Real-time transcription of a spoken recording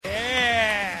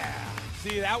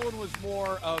See, that one was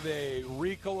more of a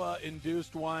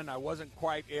Ricola-induced one. I wasn't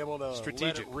quite able to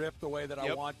let it rip the way that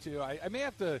I want to. I may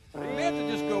have to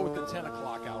just go with the 10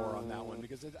 o'clock hour on that one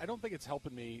because I don't think it's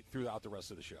helping me throughout the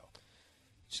rest of the show.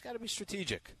 Just got to be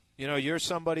strategic. You know, you're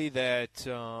somebody that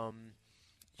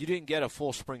you didn't get a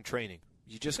full spring training.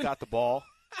 You just got the ball.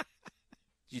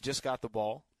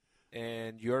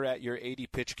 And you're at your 80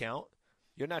 pitch count.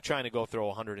 You're not trying to go throw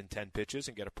 110 pitches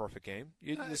and get a perfect game.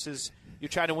 You're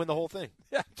trying to win the whole thing.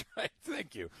 Yeah, right.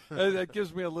 Thank you. That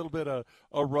gives me a little bit of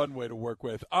a runway to work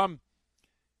with.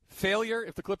 Failure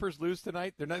if the Clippers lose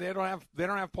tonight. They don't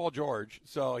have Paul George,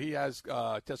 so he has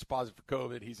tested positive for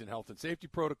COVID. He's in health and safety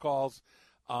protocols.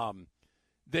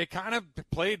 They kind of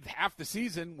played half the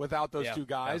season without those two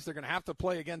guys. They're going to have to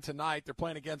play again tonight. They're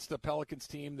playing against a Pelicans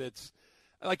team that's,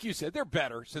 like you said, they're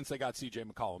better since they got C.J.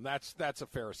 McCollum. That's a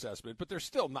fair assessment, but they're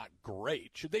still not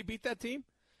great. Should they beat that team?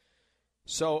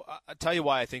 So I'll tell you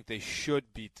why I think they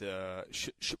should beat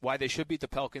why they should beat the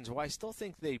Pelicans. Why I still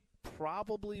think they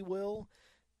probably will.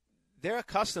 They're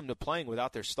accustomed to playing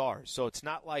without their stars, so it's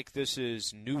not like this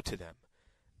is new to them.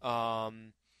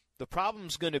 The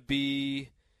problem's going to be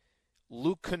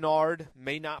Luke Kennard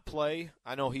may not play.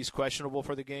 I know he's questionable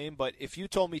for the game, but if you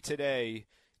told me today,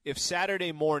 if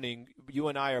Saturday morning you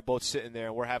and I are both sitting there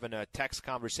and we're having a text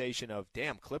conversation of,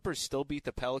 damn, Clippers still beat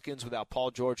the Pelicans without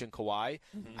Paul George and Kawhi,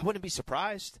 I wouldn't be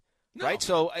surprised, right?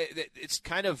 So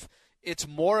it's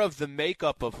more of the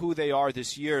makeup of who they are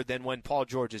this year than when Paul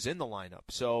George is in the lineup.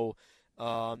 So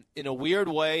in a weird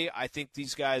way, I think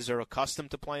these guys are accustomed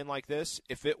to playing like this.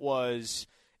 If it was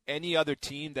any other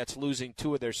team that's losing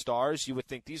two of their stars, you would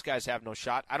think these guys have no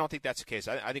shot. I don't think that's the case.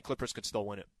 I think Clippers could still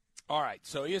win it. All right,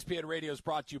 so ESPN Radio is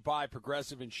brought to you by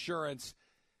Progressive Insurance.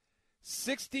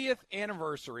 60th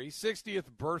anniversary, 60th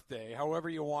birthday, however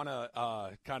you want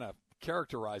to kind of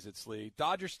characterize it, Slee.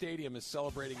 Dodger Stadium is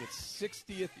celebrating its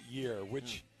 60th year,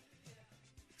 which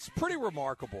is pretty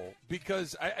remarkable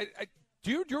because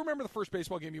do you remember the first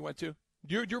baseball game you went to?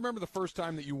 Do you remember the first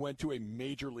time that you went to a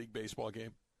Major League Baseball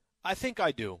game? I think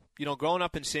I do. You know, growing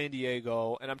up in San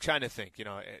Diego, and I'm trying to think, you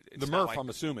know. It's the Murph, I'm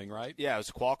assuming, right? Yeah, it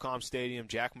was Qualcomm Stadium,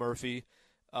 Jack Murphy.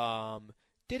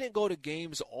 Didn't go to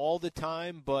games all the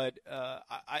time, but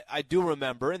I do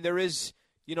remember. And there is,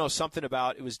 you know, something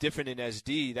about it was different in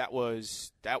SD. That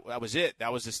was it.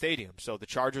 That was the stadium. So the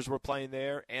Chargers were playing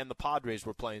there and the Padres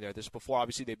were playing there. This before,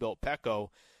 obviously, they built Petco.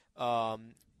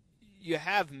 You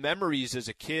have memories as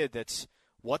a kid that's,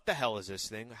 what the hell is this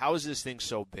thing? How is this thing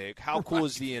so big? How cool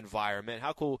is the environment?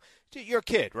 How cool? You're a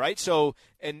kid, right? So,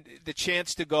 and the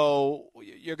chance to go,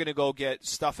 you're going to go get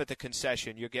stuff at the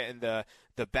concession. You're getting the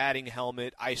batting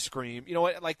helmet, ice cream. You know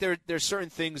what? Like there's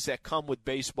certain things that come with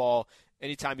baseball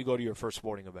anytime you go to your first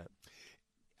sporting event.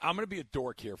 I'm going to be a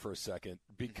dork here for a second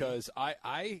because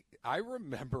I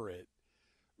remember it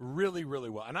really,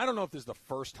 really well. And I don't know if this is the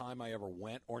first time I ever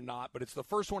went or not, but it's the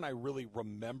first one I really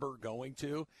remember going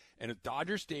to. And at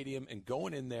Dodger Stadium and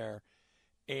going in there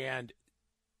and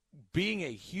being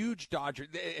a huge Dodger.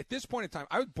 At this point in time,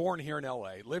 I was born here in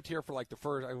L.A., lived here for like the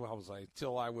first,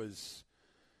 until I was,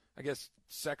 I guess,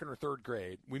 second or third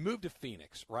grade. We moved to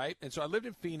Phoenix, right? And so I lived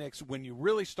in Phoenix when you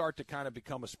really start to kind of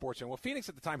become a sports fan. Well, Phoenix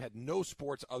at the time had no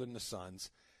sports other than the Suns,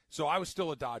 so I was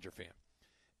still a Dodger fan.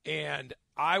 And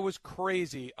I was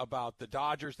crazy about the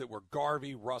Dodgers that were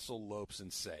Garvey, Russell, Lopes,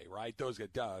 and Say, right? Those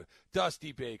guys,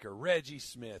 Dusty Baker, Reggie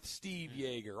Smith, Steve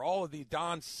Yeager, all of the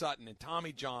Don Sutton and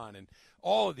Tommy John and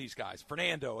all of these guys.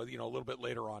 Fernando, you know, a little bit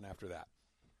later on after that.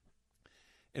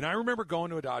 And I remember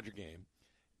going to a Dodger game,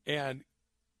 and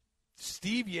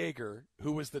Steve Yeager,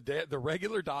 who was the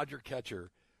regular Dodger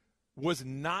catcher, was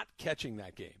not catching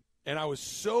that game. And I was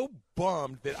so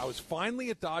bummed that I was finally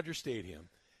at Dodger Stadium,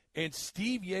 and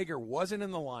Steve Yeager wasn't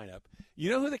in the lineup. You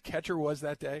know who the catcher was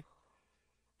that day?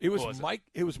 It was Mike.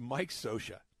 It was Mike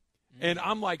Scioscia. And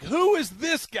I'm like, who is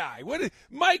this guy? What is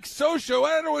Mike Scioscia?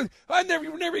 I don't know. I'm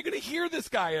never going to hear this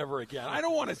guy ever again. I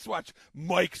don't want to watch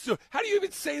Mike. How do you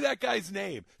even say that guy's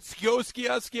name?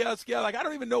 Scioscia. Like, I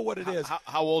don't even know what it is.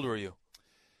 How old were you?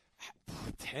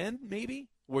 10, maybe.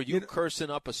 Were you cursing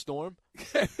up a storm?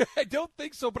 I don't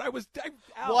think so, but I was.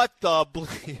 What the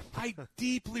bleep? I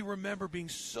deeply remember being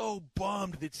so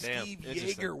bummed that Steve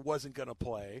Yeager wasn't going to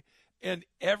play. And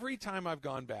every time I've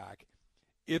gone back,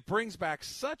 it brings back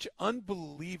such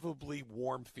unbelievably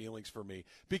warm feelings for me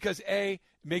because, A, it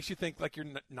makes you think like you're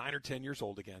 9 or 10 years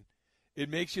old again. It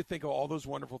makes you think of all those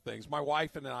wonderful things. My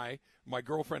wife and I, my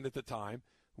girlfriend at the time,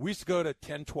 we used to go to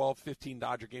 10, 12, 15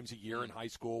 Dodger games a year in high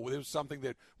school. It was something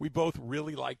that we both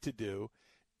really liked to do.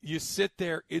 You sit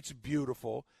there, it's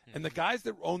beautiful. And the guys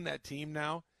that own that team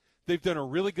now, they've done a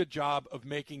really good job of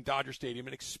making Dodger Stadium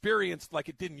an experience like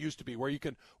it didn't used to be, where you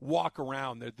can walk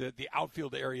around. The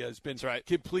outfield area has been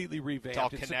completely revamped. It's all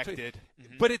connected.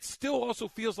 But it still also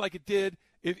feels like it did,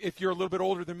 if you're a little bit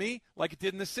older than me, like it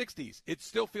did in the 60s. It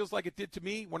still feels like it did to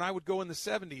me when I would go in the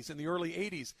 70s and the early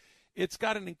 80s. It's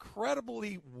got an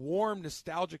incredibly warm,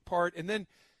 nostalgic part. And then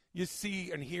you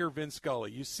see and hear Vin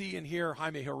Scully. You see and hear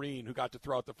Jaime Jarrín, who got to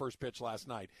throw out the first pitch last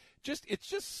night. It's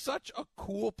just such a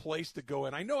cool place to go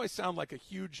in. I know I sound like a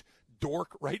huge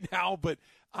dork right now, but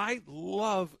I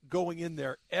love going in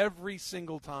there every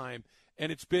single time.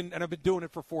 And I've been doing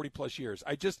it for 40 plus years.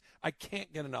 I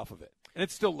can't get enough of it. And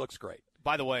it still looks great.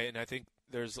 By the way, and I think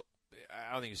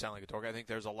I don't think you sound like a dork. I think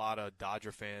there's a lot of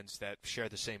Dodger fans that share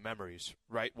the same memories,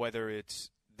 right? Whether it's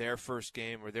their first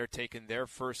game or they're taking their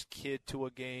first kid to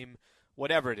a game,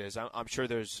 whatever it is. I'm sure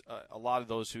there's a lot of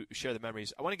those who share the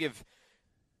memories. I want to give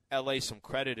LA some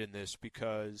credit in this,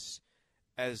 because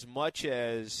as much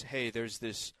as, hey, there's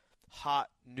this hot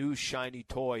new shiny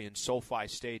toy in SoFi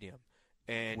Stadium,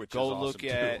 and which go is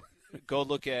awesome go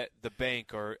look at the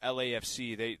bank or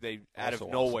LAFC. They out of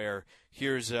Also nowhere,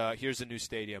 here's a new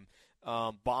stadium.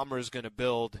 Bomber's going to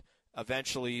build.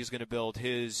 Eventually, he's going to build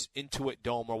his Intuit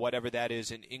Dome or whatever that is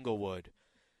in Inglewood.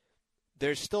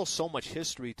 There's still so much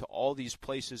history to all these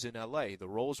places in LA. The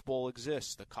Rose Bowl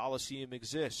exists. The Coliseum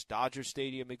exists. Dodger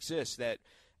Stadium exists. That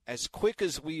as quick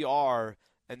as we are,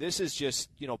 and this is just,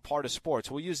 part of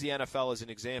sports. We'll use the NFL as an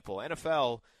example.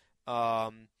 NFL,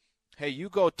 hey, you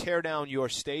go tear down your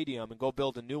stadium and go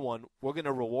build a new one. We're going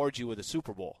to reward you with a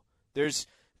Super Bowl. There's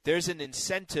an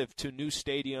incentive to new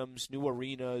stadiums, new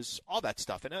arenas, all that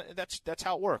stuff, and that's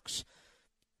how it works.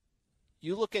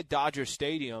 You look at Dodger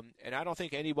Stadium, and I don't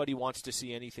think anybody wants to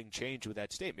see anything change with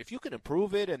that stadium. If you can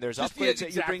improve it and there's upgrades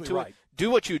that you bring to it,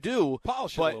 do what you do.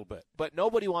 Polish it a little bit. But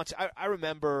nobody wants – I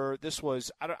remember this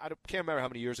was – I can't remember how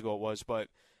many years ago it was, but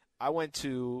I went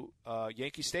to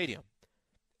Yankee Stadium,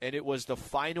 and it was the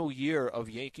final year of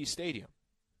Yankee Stadium.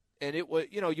 And it was,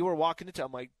 you were walking into,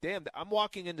 I'm like, damn, I'm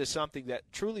walking into something that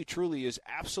truly, truly is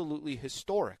absolutely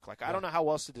historic. Like, I don't know how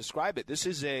else to describe it. This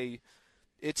is you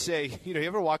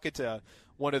ever walk into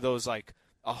one of those, like,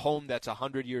 a home that's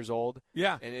 100 years old?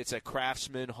 Yeah. And it's a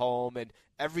craftsman home, and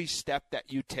every step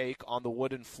that you take on the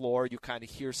wooden floor, you kind of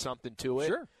hear something to it.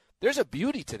 Sure. There's a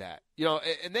beauty to that.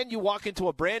 And then you walk into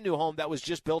a brand new home that was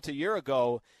just built a year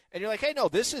ago, and you're like, hey, no,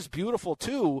 this is beautiful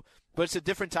too, but it's a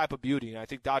different type of beauty. And I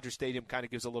think Dodger Stadium kind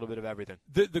of gives a little bit of everything.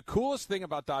 The coolest thing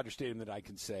about Dodger Stadium that I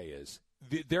can say is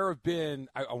there have been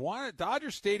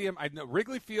Dodger Stadium, I know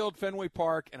Wrigley Field, Fenway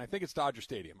Park, and I think it's Dodger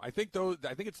Stadium. I think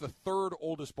it's the third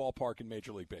oldest ballpark in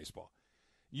Major League Baseball.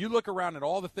 You look around at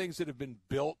all the things that have been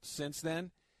built since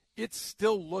then, it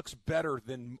still looks better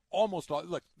than almost all.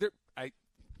 Look,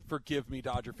 forgive me,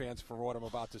 Dodger fans, for what I'm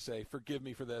about to say. Forgive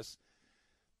me for this.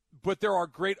 But there are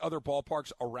great other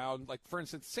ballparks around, like, for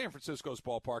instance, San Francisco's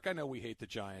ballpark. I know we hate the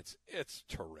Giants. It's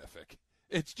terrific.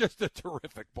 It's just a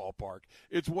terrific ballpark.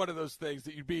 It's one of those things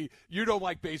that you don't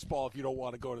like baseball if you don't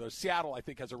want to go to those. Seattle, I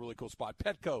think, has a really cool spot.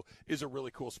 Petco is a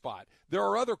really cool spot. There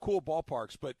are other cool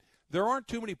ballparks, but there aren't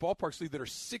too many ballparks that are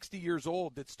 60 years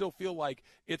old that still feel like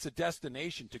it's a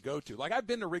destination to go to. Like, I've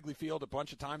been to Wrigley Field a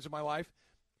bunch of times in my life.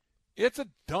 It's a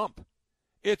dump.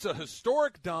 It's a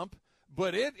historic dump,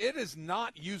 but it is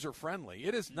not user-friendly.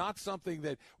 It is not something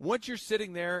that once you're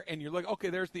sitting there and you're like, okay,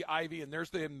 there's the ivy and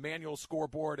there's the manual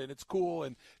scoreboard and it's cool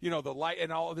and, the light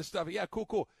and all of this stuff. Yeah,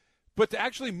 cool. But to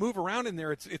actually move around in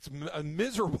there, it's a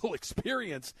miserable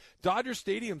experience. Dodger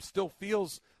Stadium still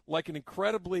feels like an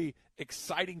incredibly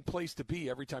exciting place to be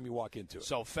every time you walk into it.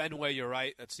 So Fenway, you're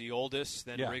right. That's the oldest.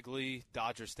 Then Wrigley,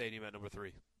 Dodger Stadium at number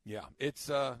 3. Yeah,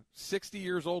 it's 60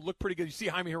 years old. Looked pretty good. You see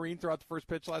Jaime Jarrín throw out the first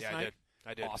pitch last night?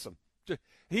 I did. Awesome.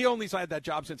 He only had that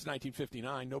job since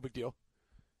 1959. No big deal.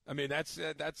 I mean, that's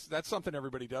something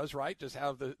everybody does, right? Just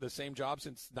have the same job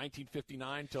since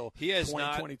 1959 till 2022. He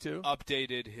has not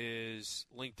updated his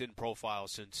LinkedIn profile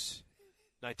since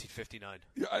 1959.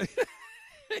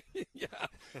 Yeah.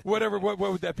 Whatever. What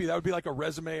would that be? That would be like a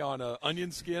resume on a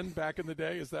onion skin back in the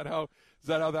day. Is that how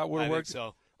that would work? I think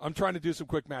so. I'm trying to do some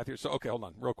quick math here. So, okay, hold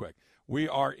on real quick. We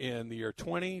are in the year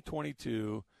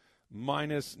 2022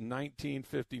 minus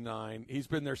 1959. He's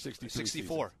been there 63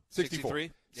 64.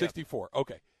 63? 64.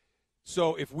 Okay.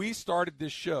 So if we started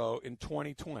this show in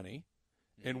 2020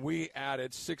 and we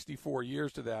added 64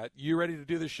 years to that, you ready to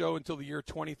do the show until the year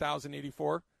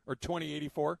 20,084 or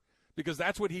 2084? Because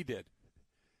that's what he did.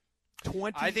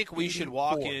 I think we should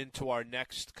walk into our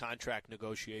next contract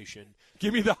negotiation.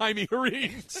 Give me the Jaime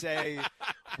Jarrín. Say,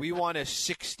 we want a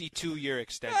 62-year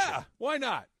extension. Yeah, why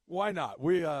not? Why not?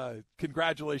 We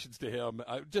congratulations to him.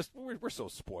 We're so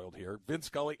spoiled here. Vince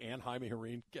Scully and Jaime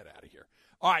Jarrín, get out of here.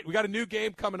 All right, we got a new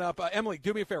game coming up. Emily,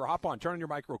 do me a favor. Hop on. Turn on your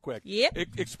mic real quick. Yep.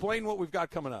 Explain what we've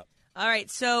got coming up. All right,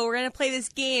 so we're going to play this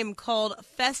game called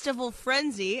Festival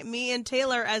Frenzy. Me and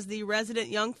Taylor, as the resident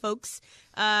young folks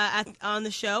on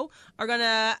the show, are going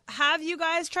to have you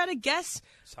guys try to guess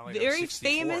very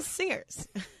famous singers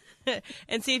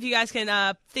and see if you guys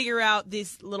can figure out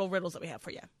these little riddles that we have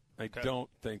for you. I don't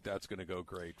think that's going to go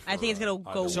great. I think it's going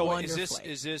to go so wonderfully. So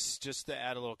is this just to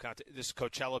add a little context? This is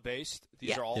Coachella-based?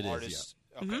 These are all artists?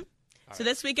 Yeah. Okay. Mm-hmm. So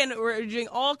this weekend, we're doing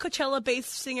all Coachella-based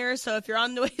singers. So if you're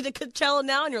on the way to Coachella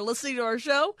now and you're listening to our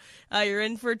show, you're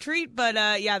in for a treat. But,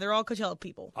 they're all Coachella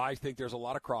people. I think there's a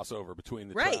lot of crossover between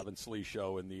the Trav and Slee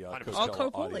show and the Coachella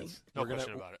audience. No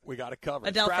question about it. We got to cover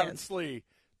Adele Trav fans. and Slee.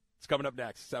 It's coming up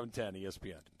next, 710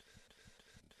 ESPN.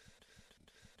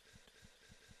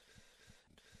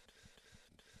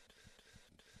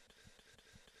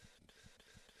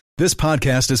 This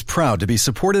podcast is proud to be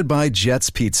supported by Jets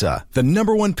Pizza, the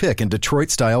 #1 pick in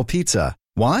Detroit-style pizza.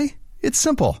 Why? It's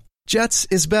simple. Jets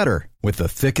is better. With the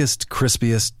thickest,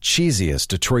 crispiest, cheesiest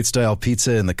Detroit-style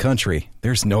pizza in the country,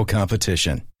 there's no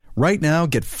competition. Right now,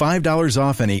 get $5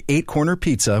 off any 8-corner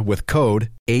pizza with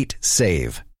code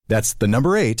 8SAVE. That's the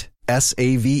number 8,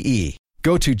 SAVE.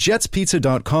 Go to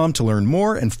jetspizza.com to learn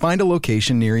more and find a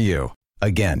location near you.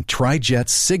 Again, try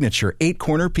Jet's signature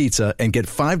 8-corner pizza and get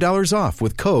 $5 off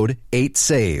with code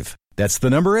 8SAVE. That's the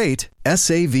number 8,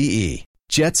 SAVE.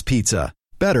 Jet's Pizza.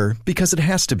 Better because it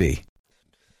has to be.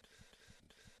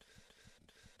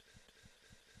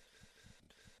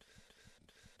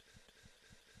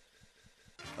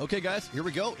 Okay, guys, here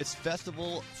we go. It's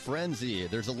Festival Frenzy.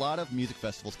 There's a lot of music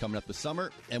festivals coming up this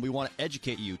summer, and we want to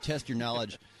educate you, test your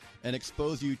knowledge, and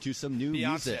expose you to some new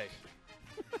music.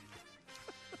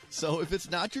 So if it's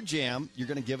not your jam, you're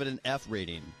going to give it an F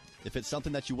rating. If it's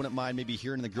something that you wouldn't mind maybe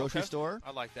hearing in the grocery store,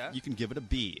 I like that. You can give it a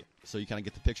B. So you kind of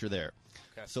get the picture there.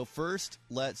 Okay. So first,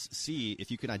 let's see if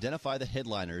you can identify the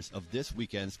headliners of this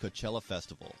weekend's Coachella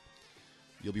Festival.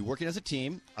 You'll be working as a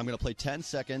team. I'm going to play 10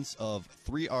 seconds of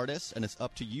 3 artists, and it's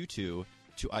up to you two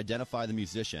to identify the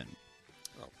musician.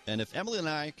 Oh. And if Emily and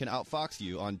I can outfox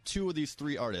you on 2 of these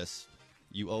 3 artists,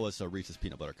 you owe us a Reese's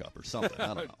Peanut Butter Cup or something. I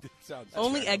don't know.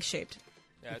 Only egg-shaped.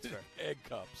 Yeah, that's fair. Egg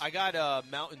cups. I got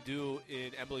Mountain Dew in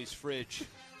Emily's fridge.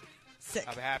 Sick.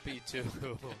 I'm happy to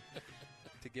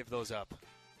give those up.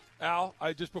 Al,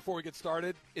 just before we get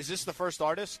started, is this the first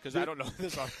artist? Because I don't know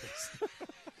this artist.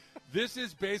 This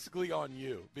is basically on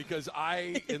you because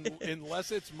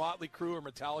unless it's Motley Crue or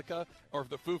Metallica or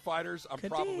the Foo Fighters, I'm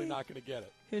probably not going to get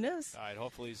it. Who knows? All right,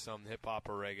 hopefully some hip-hop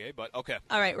or reggae, but okay.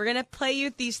 All right, we're going to play you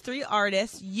these 3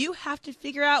 artists. You have to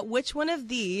figure out which one of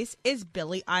these is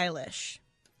Billie Eilish.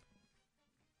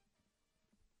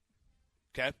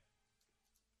 Okay.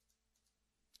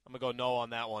 I'm going to go no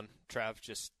on that one, Trav,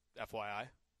 just FYI.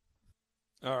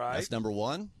 All right. That's number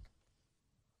 1.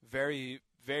 Very,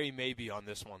 very maybe on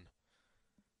this one.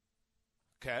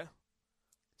 Okay.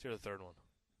 Let's hear the third one.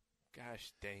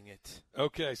 Gosh dang it.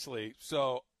 Okay, Slee.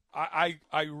 So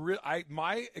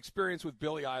my experience with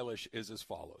Billie Eilish is as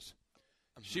follows.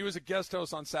 She was a guest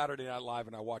host on Saturday Night Live,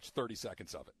 and I watched 30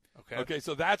 seconds of it. Okay,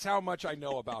 so that's how much I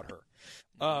know about her.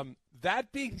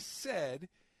 That being said,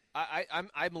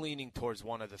 I'm leaning towards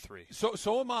one of the 3.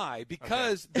 So am I,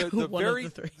 because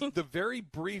the very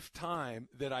brief time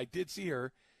that I did see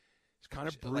her, it's kind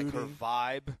of brooding. Like her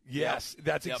vibe. Yes,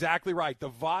 that's exactly right. The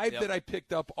vibe that I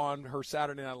picked up on her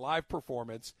Saturday Night Live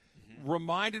performance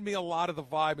reminded me a lot of the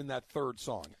vibe in that third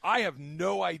song. I have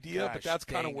no idea, but that's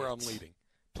kind of where I'm leading.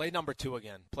 Play number 2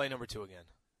 again.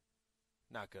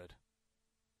 Not good.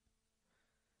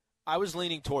 I was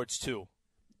leaning towards 2.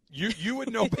 You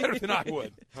would know better than I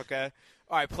would. Okay.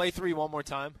 All right, play 3 one more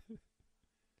time.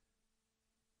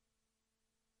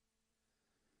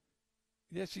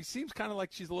 Yeah, she seems kind of like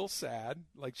she's a little sad.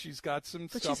 Like she's got some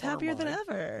but stuff she's happier on her than mind.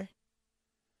 ever.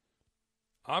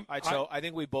 All right, so I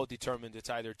think we both determined it's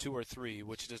either 2 or 3,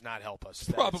 which does not help us.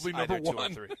 Probably number 1.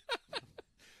 2 or 3.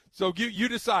 So you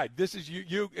decide. This is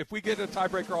you. If we get a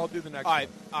tiebreaker, I'll do the next one. All right,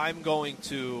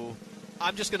 one.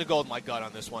 I'm just going to go with my gut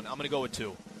on this one. I'm going to go with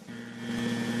 2.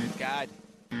 God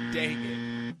dang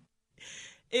it.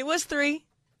 It was 3.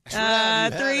 3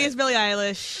 is Billie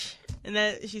Eilish. And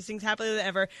that she sings Happier Than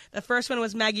Ever. The first one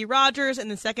was Maggie Rogers, and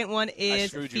the second one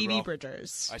is Phoebe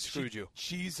Bridgers. I screwed you.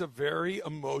 She's a very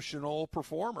emotional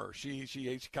performer.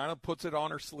 She kind of puts it on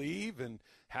her sleeve and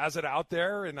has it out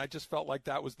there, and I just felt like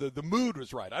that was the mood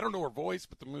was right. I don't know her voice,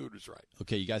 but the mood was right.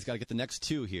 Okay, you guys got to get the next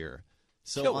 2 here.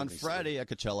 So Killing on me, Friday at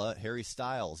Coachella, Harry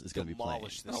Styles is going to be playing.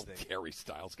 Demolish this thing. Harry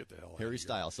Styles, get the hell out Harry of here.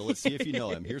 Styles. So let's see if you know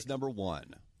him. Here's number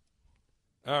 1.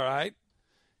 All right.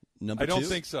 Number I don't 2.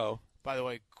 think so. By the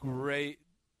way, great.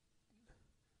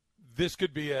 This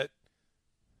could be it.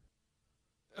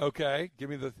 Okay, give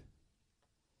me the.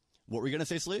 What were you going to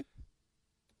say, Slee?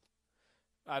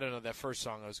 I don't know, that first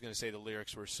song, I was going to say the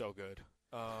lyrics were so good.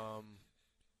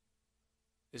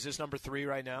 Is this number 3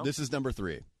 right now? This is number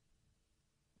 3.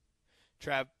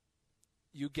 Trav,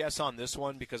 you guess on this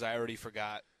one because I already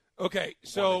forgot. Okay, 1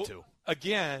 so and 2.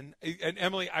 again, and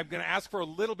Emily, I'm going to ask for a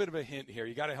little bit of a hint here.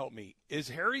 You got to help me. Is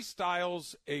Harry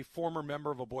Styles a former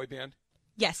member of a boy band?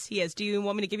 Yes, he is. Do you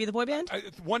want me to give you the boy band?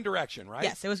 It's One Direction, right?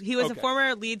 Yes, he was a Okay.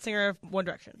 former lead singer of One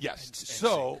Direction. Yes. And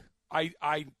So I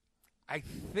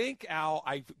think, Al,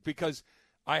 because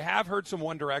I have heard some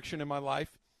One Direction in my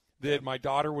life. That my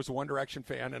daughter was a One Direction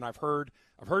fan, and I've heard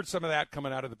some of that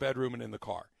coming out of the bedroom and in the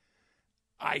car.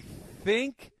 I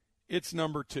think it's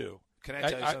number 2. Can I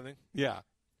tell you something? Yeah.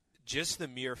 Just the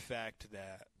mere fact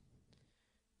that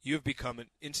you've become an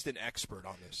instant expert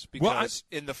on this. Well, Because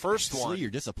in the first Slee, one, you're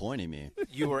disappointing me.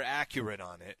 you were accurate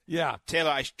on it. Yeah.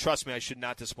 Taylor, trust me, I should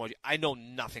not disappoint you. I know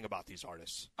nothing about these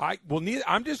artists.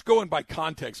 I'm just going by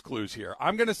context clues here.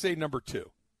 I'm going to say number 2.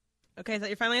 Okay, is that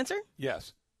your final answer?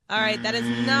 Yes. All right, that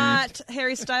is not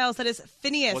Harry Styles. That is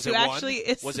Phineas, Was who it one? actually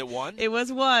is. Was it one? It was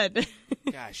 1.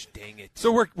 Gosh, dang it. So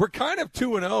we're kind of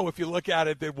 2-0 if you look at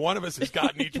it. That one of us has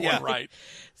gotten each Yeah. one right.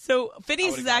 So I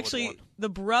Phineas would've is gone with actually 1. the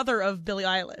brother of Billie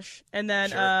Eilish, and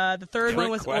then Sure. the third one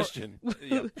Trick was question.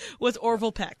 was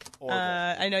Orville Peck. Orville.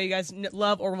 I know you guys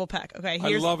love Orville Peck. Okay, I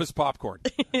here's love his popcorn.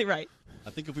 right. I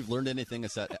think if we've learned anything,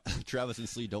 it's that Travis and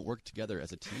Slee don't work together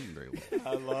as a team very well.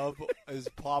 I love his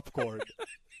popcorn.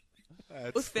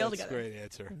 Let's fail together. Great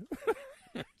answer.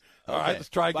 All right, let's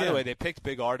try again. By the way, they picked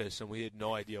big artists, and we had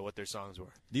no idea what their songs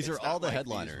were. These It's are all not the like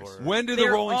headliners. these were- When do the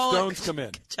They're Rolling all at Stones come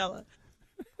in? Coachella.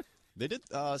 They did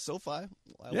SoFi.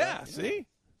 Yeah, see?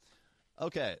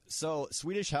 Okay, so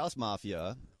Swedish House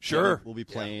Mafia Sure. will be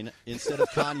playing instead of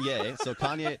Kanye. So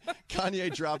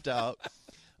Kanye dropped out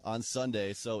on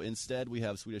Sunday. So instead we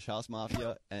have Swedish House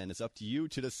Mafia, and it's up to you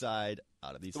to decide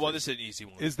out of these Well, three. this is an easy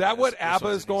one. Is that what This ABBA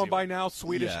one's is an going easy by one. now?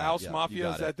 Swedish Yeah, House yeah, you Mafia?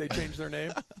 got Is that it. they changed their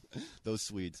name? Those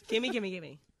Swedes.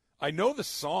 Gimme. I know the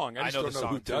song. I I just know don't the know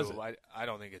song who does too. it. I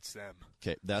don't think it's them.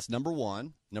 Okay, that's number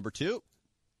 1. Number 2.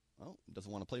 Oh, it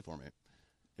doesn't want to play for me.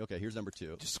 Okay, here's number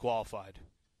 2. Disqualified.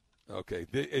 Okay.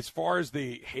 As far as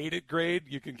the hated grade,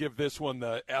 you can give this one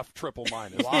the F triple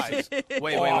minus. Why?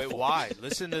 wait. Awful. Why?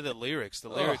 Listen to the lyrics. The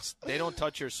lyrics, they don't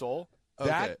touch your soul.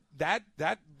 Okay. That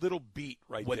little beat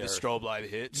right When there the strobe light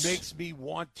hits. makes me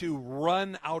want to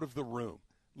run out of the room.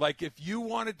 Like if you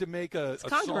wanted to make a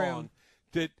conga song room.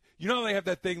 that they have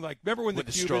that thing like remember when when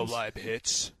the the Cubans strobe light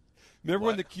hits. remember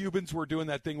when What? the Cubans were doing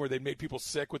that thing where they made people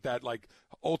sick with that like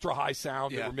ultra high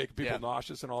sound that Yeah, were making people yeah.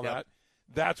 nauseous and all Yep. that?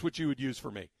 That's what you would use for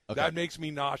me. Okay. That makes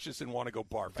me nauseous and want to go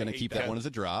barf. Gonna keep that one as a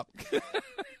drop.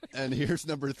 And here's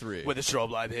number 3. When the strobe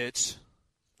light hits.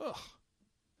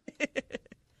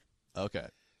 Okay.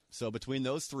 So between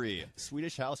those 3,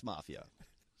 Swedish House Mafia.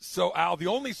 So, Al, the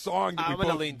only song that I'm we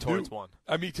gonna both lean towards knew- one.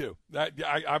 Me too.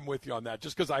 I'm with you on that,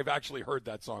 just because I've actually heard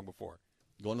that song before.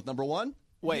 Going with number 1?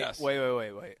 Wait. Yes. Wait.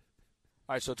 All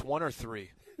right, so it's 1 or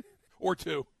 3. Or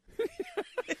 2.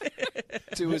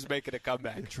 2 is making a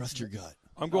comeback. Trust your gut.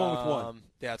 I'm going with 1.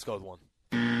 Yeah, let's go with 1.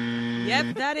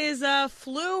 Yep, that is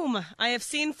Flume. I have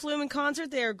seen Flume in concert.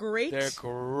 They are great. They're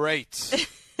great.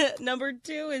 Number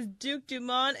 2 is Duke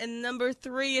Dumont, and number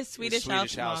 3 is Swedish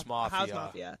House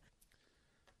Mafia.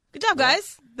 Good job,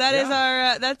 guys.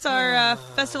 That's our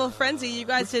Festival Frenzy. You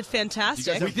guys did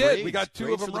fantastic. We did. We got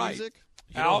 2 of them the right. music?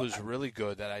 You Al- know who's really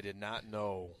good that I did not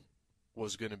know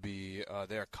was going to be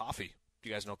there? Coffee. Do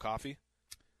you guys know Coffee?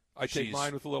 I take She's-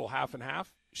 mine with a little half and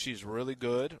half. She's really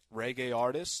good. Reggae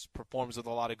artist. Performs with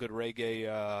a lot of good reggae,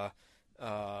 a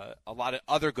lot of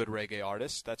other good reggae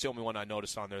artists. That's the only one I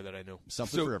noticed on there that I knew.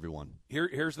 Something So- for everyone.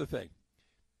 Here's the thing.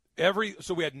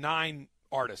 So we had 9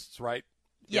 artists, right?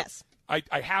 Yes.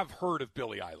 I have heard of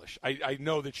Billie Eilish. I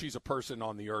know that she's a person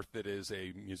on the earth that is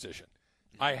a musician.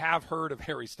 I have heard of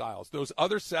Harry Styles. Those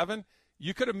other 7,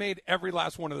 you could have made every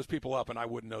last one of those people up, and I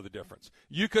wouldn't know the difference.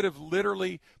 You could have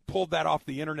literally pulled that off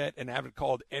the internet and have it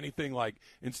called anything like,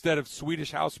 instead of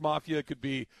Swedish House Mafia, it could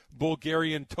be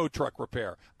Bulgarian tow truck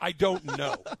repair. I don't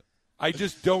know. I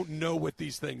just don't know what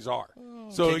these things are.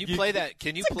 So Can you play that?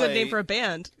 Can you It's a play? good name for a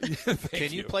band.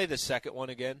 Can you play the second one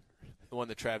again? The one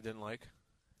that Trav didn't like.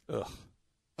 Ugh.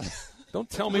 Don't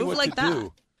tell me Move what like to that.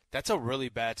 do. That's a really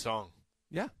bad song.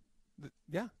 Yeah.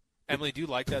 Yeah. Emily, do you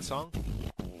like that song?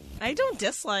 I don't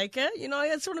dislike it. I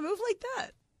just want to move like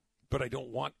that. but I don't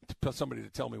want somebody to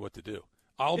tell me what to do.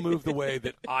 I'll move the way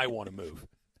that I want to move.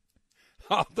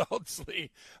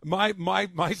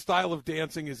 My style of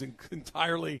dancing is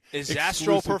entirely. Is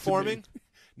Zastro performing?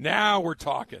 Now we're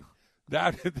talking.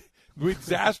 That with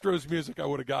Zastro's music, I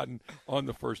would have gotten on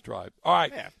the first drive. All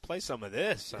right, Yeah, play some of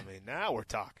this. I mean, now we're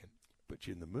talking. put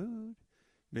you in the mood.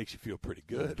 Makes you feel pretty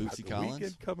good. Bootsy The Collins?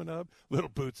 weekend coming up. Little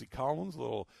Bootsy Collins,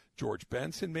 little George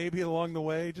Benson maybe along the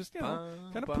way. Just, kind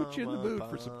of put you in the mood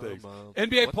for some things.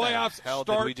 NBA What playoffs the hell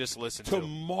start did we just listen to?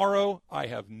 tomorrow. I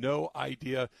have no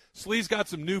idea. Slee's got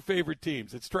some new favorite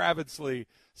teams. It's Travis Slee,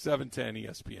 710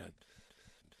 ESPN.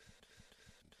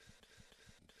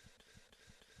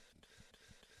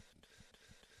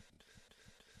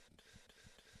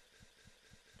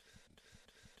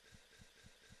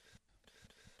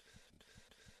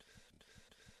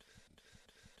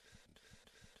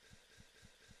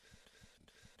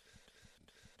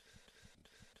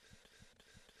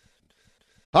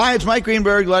 Hi, it's Mike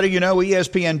Greenberg letting you know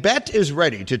ESPN Bet is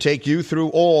ready to take you through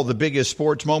all the biggest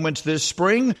sports moments this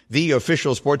spring. The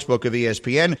official sportsbook of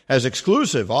ESPN has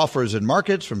exclusive offers and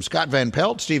markets from Scott Van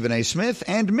Pelt, Stephen A. Smith,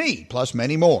 and me, plus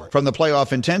many more. From the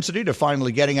playoff intensity to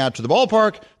finally getting out to the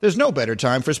ballpark, there's no better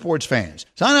time for sports fans.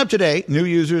 Sign up today. New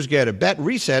users get a bet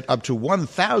reset up to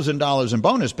 $1,000 in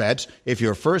bonus bets if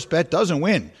your first bet doesn't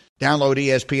win. Download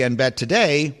ESPN Bet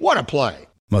today. What a play.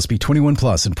 Must be 21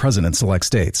 plus and present in select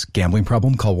states. Gambling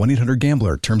problem? Call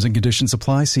 1-800-GAMBLER. Terms and conditions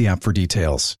apply. See app for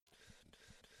details.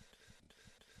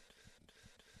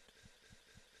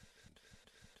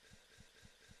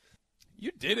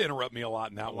 You did interrupt me a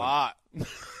lot in that A one. lot.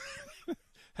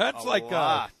 That's A like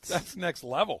lot. that's next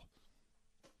level.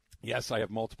 Yes, I have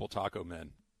multiple taco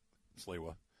men,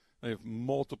 Sliwa. I have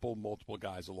multiple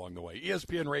guys along the way.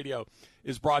 ESPN Radio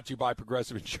is brought to you by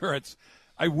Progressive Insurance.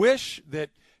 I wish that,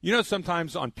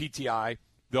 sometimes on PTI,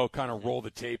 they'll kind of roll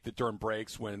the tape that during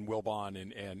breaks when Wilbon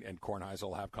and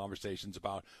Kornheiser have conversations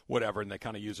about whatever, and they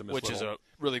kind of use them as Which is a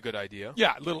really good idea.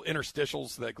 Yeah, little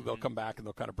interstitials that they'll come back and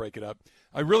they'll kind of break it up.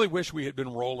 I really wish we had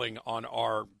been rolling on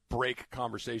our break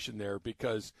conversation there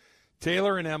because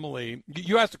Taylor and Emily,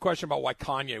 you asked a question about why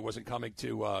Kanye wasn't coming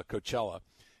to Coachella,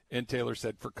 and Taylor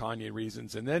said for Kanye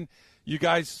reasons. And then you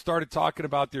guys started talking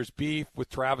about there's beef with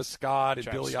Travis Scott and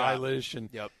Billie Eilish. And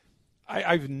Yep.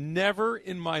 I've never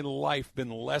in my life been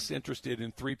less interested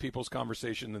in three people's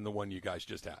conversation than the one you guys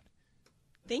just had.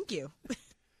 Thank you.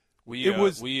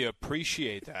 We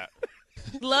appreciate that.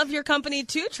 Love your company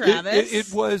too, Travis.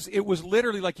 It was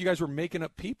literally like you guys were making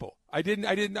up people. I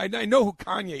know who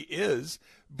Kanye is,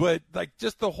 but like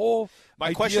just the whole My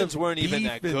idea questions of weren't even beef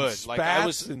that and good. Like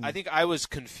spats I think I was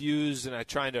confused, and I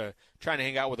trying to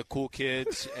hang out with the cool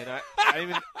kids, and I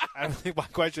don't think my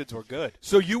questions were good.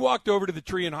 So you walked over to the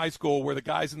tree in high school where the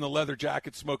guys in the leather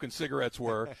jackets smoking cigarettes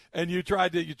were, and you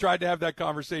tried to have that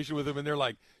conversation with them, and they're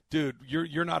like, "Dude,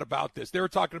 you're not about this." They were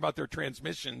talking about their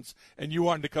transmissions, and you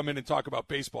wanted to come in and talk about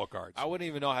baseball cards. I wouldn't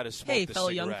even know how to smoke Hey, the fellow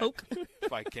cigarette young folk.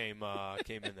 if I came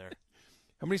in there.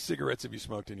 How many cigarettes have you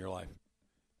smoked in your life?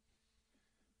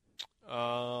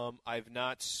 I've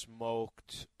not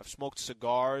smoked. I've smoked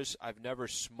cigars. I've never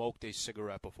smoked a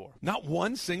cigarette before. Not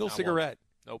one single Not cigarette.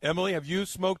 Nope. Emily, have you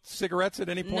smoked cigarettes at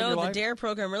any point in No, your the life? DARE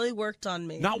program really worked on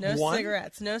me. Not no one?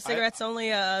 cigarettes. No cigarettes.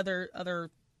 Only other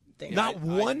things. Not I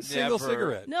one single never-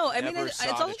 cigarette. No, I mean Never it's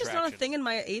saw also the just not a attraction. thing in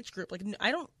my age group. Like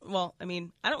I don't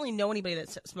really know anybody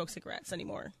that smokes cigarettes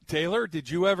anymore. Taylor, did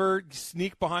you ever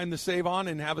sneak behind the save-on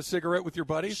and have a cigarette with your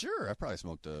buddies? Sure, I probably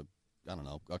smoked a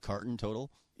carton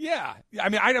total. Yeah, I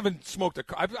mean, I haven't smoked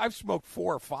I've smoked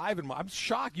 4 or 5, and I'm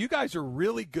shocked. You guys are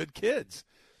really good kids.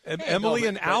 And Emily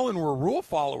and Alan were rule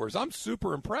followers. I'm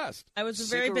super impressed. I was a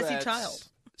very busy child.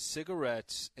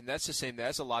 Cigarettes, and that's the same. That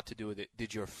has a lot to do with it.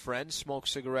 Did your friends smoke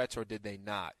cigarettes or did they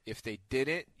not? If they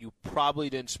didn't, you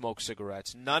probably didn't smoke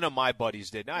cigarettes. None of my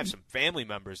buddies did. Now, I have some family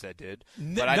members that did,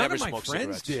 but I None never of my smoked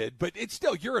friends cigarettes. did, but it's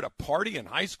still, you're at a party in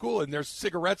high school and there's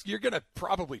cigarettes. You're gonna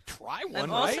probably try one,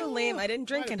 I'm right? also lame. I didn't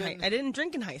drink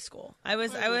in high school. I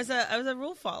was a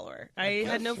rule follower. I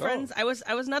had no so. friends. I was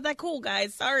not that cool,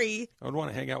 guys. Sorry. I would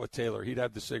want to hang out with Taylor. He'd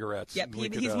have the cigarettes. Yep, and we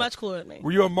could, he's much cooler than me.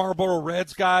 Were you a Marlboro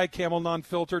Reds guy, Camel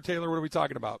non-filter? Taylor, what are we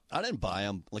talking about? I didn't buy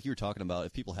them like you were talking about.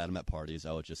 If people had them at parties,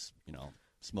 I would just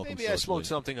smoke them. Maybe I smoked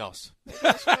something else.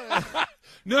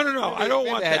 No. I don't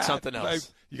want I had that. something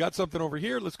else. You got something over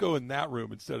here? Let's go in that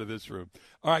room instead of this room.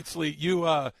 All right, Slee,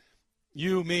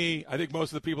 you, me, I think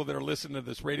most of the people that are listening to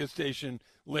this radio station,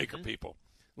 Laker people.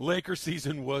 Laker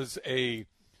season was a How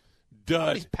dud.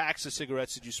 many packs of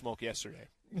cigarettes did you smoke yesterday?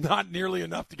 Not nearly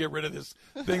enough to get rid of this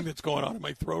thing that's going on in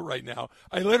my throat right now.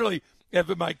 I literally, if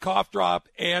it might cough drop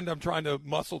and I'm trying to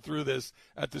muscle through this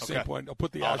at the same point, I'll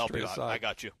put the I'll help ashtray you out. aside. I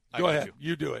got you. Go ahead.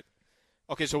 You do it.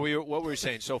 Okay, so what were we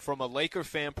saying? So from a Laker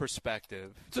fan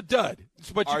perspective, it's a dud.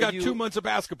 But you got 2 months of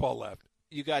basketball left.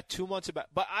 You got 2 months of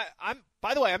but I'm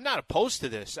by the way, I'm not opposed to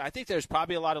this. I think there's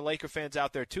probably a lot of Laker fans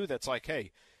out there too that's like,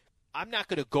 hey, I'm not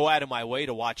going to go out of my way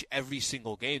to watch every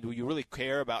single game. Do you really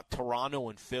care about Toronto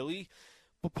and Philly?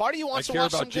 But part of you wants to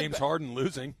watch about James Harden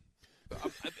losing.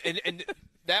 And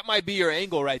that might be your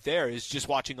angle right there, is just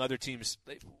watching other teams.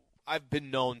 I've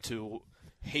been known to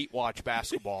hate watch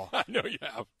basketball. I know you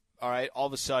have. All right, all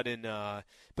of a sudden.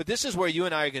 But this is where you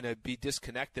and I are going to be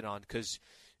disconnected on, because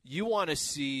you want to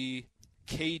see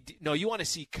you want to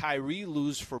see Kyrie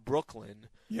lose for Brooklyn.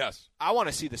 Yes. I want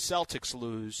to see the Celtics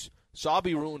lose. So I'll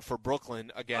be rooting for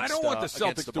Brooklyn against. I don't want the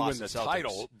Celtics to win the Celtics.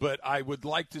 title, but I would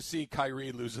like to see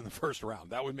Kyrie lose in the first round.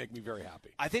 That would make me very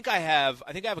happy. I think I have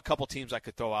a couple teams I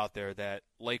could throw out there that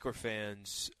Laker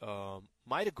fans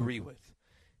might agree with.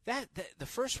 That the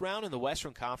first round in the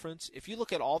Western Conference, if you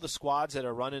look at all the squads that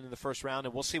are running in the first round,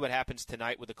 and we'll see what happens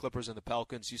tonight with the Clippers and the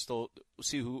Pelicans, you still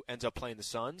see who ends up playing the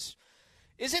Suns.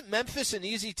 Isn't Memphis an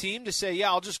easy team to say,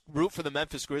 yeah, I'll just root for the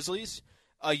Memphis Grizzlies?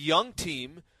 A young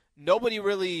team.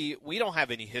 We don't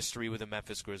have any history with the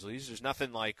Memphis Grizzlies. There's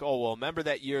nothing like, oh, well, remember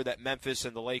that year that Memphis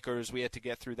and the Lakers, we had to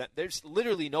get through that. There's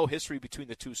literally no history between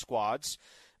the two squads.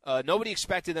 Nobody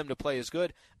expected them to play as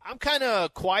good. I'm kind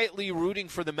of quietly rooting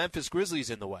for the Memphis Grizzlies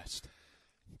in the West.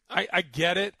 I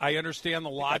get it. I understand the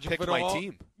logic of it all.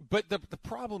 Team. But the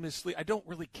problem is, I don't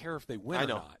really care if they win or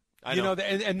not. I know.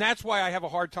 And that's why I have a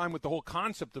hard time with the whole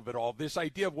concept of it all. This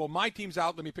idea of, well, my team's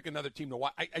out, let me pick another team to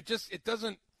watch.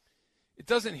 It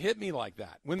doesn't hit me like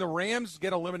that. When the Rams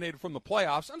get eliminated from the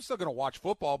playoffs, I'm still going to watch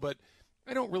football, but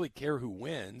I don't really care who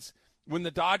wins. When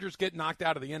the Dodgers get knocked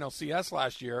out of the NLCS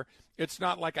last year, it's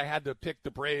not like I had to pick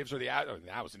the Braves or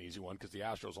that was an easy one because the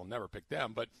Astros will never pick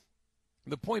them. But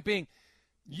the point being,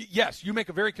 yes, you make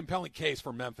a very compelling case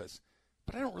for Memphis,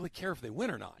 but I don't really care if they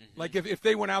win or not. Mm-hmm. Like if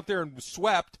they went out there and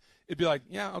swept, it'd be like,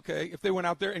 yeah, okay. If they went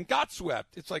out there and got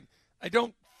swept, it's like I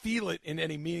don't feel it in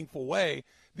any meaningful way.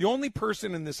 The only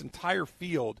person in this entire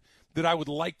field that I would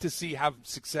like to see have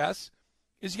success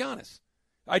is Giannis.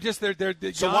 So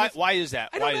Giannis, why is that?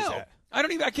 Why is that? I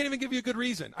can't even give you a good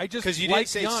reason. Because you didn't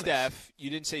say Steph. You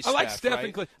didn't say Steph. I like Steph right?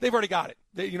 and Clay. They've already got it.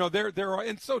 They're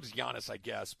and so does Giannis, I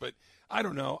guess. But I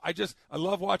don't know. I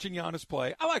love watching Giannis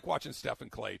play. I like watching Steph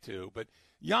and Clay too. But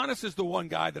Giannis is the one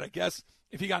guy that I guess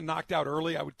if he got knocked out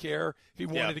early, I would care. If he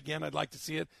won it again, I'd like to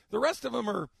see it. The rest of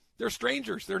them they're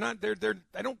strangers. They're not.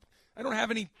 I don't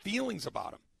have any feelings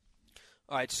about them.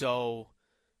 All right. So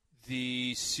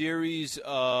the series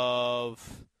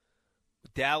of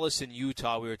Dallas and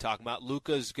Utah we were talking about.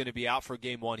 Luka's going to be out for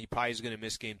Game 1. He probably is going to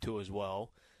miss Game 2 as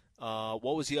well.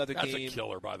 What was the other game? That's a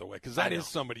killer, by the way, because that is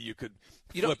somebody you could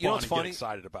flip on and funny? Get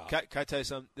excited about. Can I tell you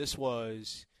something? This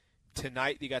was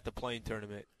tonight. You got the playing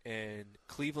tournament, and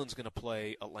Cleveland's going to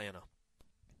play Atlanta.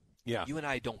 Yeah. You and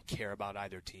I don't care about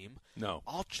either team. No.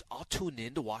 I'll tune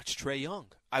in to watch Trae Young.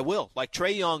 I will. Like,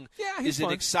 Trae Young is fun.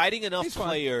 an exciting enough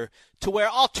player to where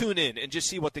I'll tune in and just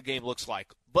see what the game looks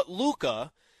like. But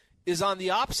Luka is on the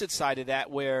opposite side of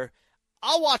that, where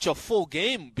I'll watch a full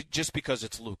game just because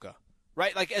it's Luka.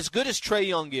 Right? Like, as good as Trae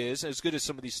Young is, as good as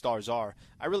some of these stars are,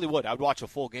 I really would. I would watch a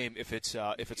full game if it's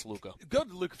Luka. Go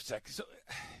to Luka for a second. So,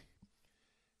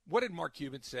 what did Mark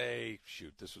Cuban say?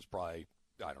 Shoot, this was probably,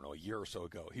 I don't know, a year or so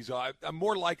ago. He's I'm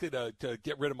more likely to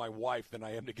get rid of my wife than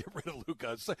I am to get rid of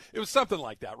Luka. It was something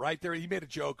like that, right? There, he made a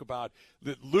joke about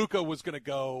that Luka was going to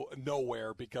go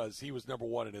nowhere because he was number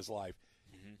one in his life.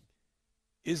 Mm-hmm.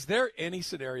 Is there any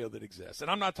scenario that exists, and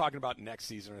I'm not talking about next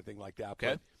season or anything like that,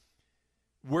 but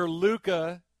where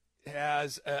Luka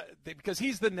has because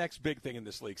he's the next big thing in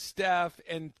this league. Steph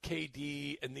and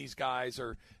KD and these guys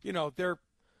are, they're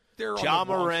Ja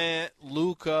Morant,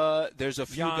 Luka, there's a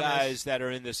few guys that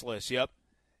are in this list. Yep.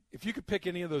 If you could pick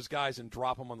any of those guys and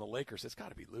drop them on the Lakers, it's got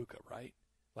to be Luka, right?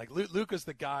 Like, Luka's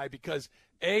the guy because,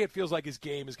 A, it feels like his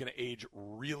game is going to age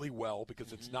really well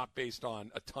because it's not based on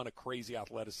a ton of crazy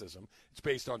athleticism. It's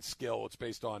based on skill. It's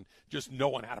based on just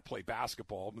knowing how to play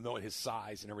basketball, knowing his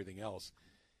size and everything else.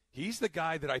 He's the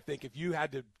guy that I think if you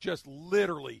had to just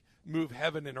literally move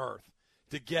heaven and earth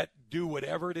to do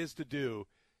whatever it is to do,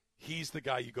 he's the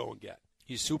guy you go and get.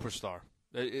 He's superstar.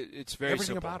 It's very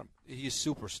everything simple. about him. He's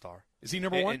superstar. Is he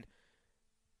number one?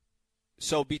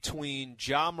 So between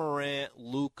Ja Morant,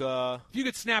 Luka, if you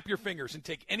could snap your fingers and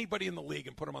take anybody in the league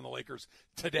and put him on the Lakers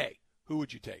today, who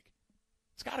would you take?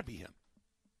 It's got to be him.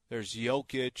 There's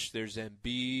Jokic. There's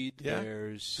Embiid. Yeah.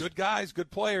 There's good guys,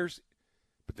 good players,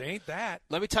 but they ain't that.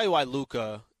 Let me tell you why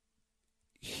Luka.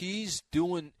 He's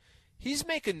He's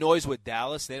making noise with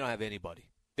Dallas. They don't have anybody.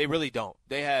 They really don't.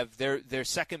 They have their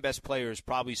second best player is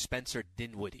probably Spencer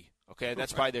Dinwiddie. Okay,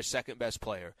 that's probably their second best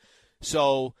player.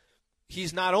 So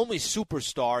he's not only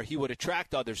superstar, he would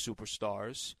attract other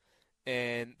superstars.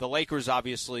 And the Lakers,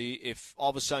 obviously, if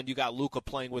all of a sudden you got Luka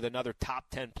playing with another top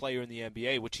 10 player in the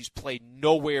NBA, which he's played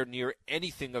nowhere near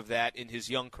anything of that in his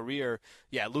young career,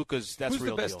 yeah, that's Who's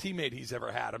real the best deal. teammate he's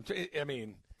ever had? I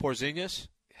mean, Porzingis?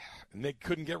 And they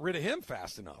couldn't get rid of him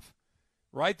fast enough,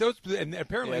 right? And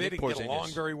apparently they didn't get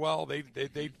along very well. They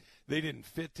didn't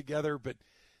fit together. But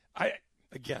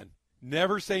again,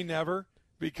 never say never,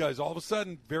 because all of a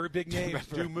sudden very big names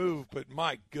do move. But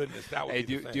my goodness, that would be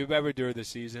the thing. Do you remember during the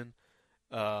season,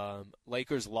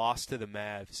 Lakers lost to the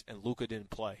Mavs and Luka didn't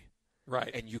play,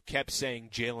 right? And you kept saying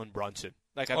Jalen Brunson.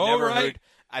 Like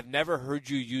I've never heard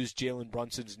you use Jalen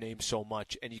Brunson's name so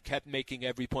much, and you kept making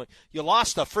every point. You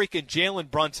lost to freaking Jalen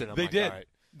Brunson. They did. All right.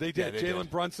 They did. Yeah, Jalen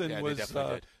Brunson was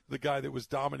did. the guy that was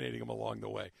dominating him along the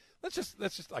way. Let's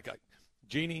just like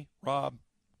Jeannie, Rob,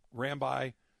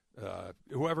 Ramby,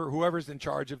 whoever's in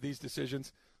charge of these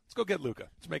decisions. Let's go get Luka.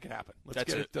 Let's make it happen. Let's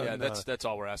get it done. Yeah, that's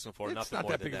all we're asking for. It's Nothing not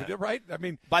more that than big of a that. deal, right? I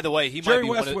mean, by the way, Jerry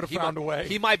West would have found a way.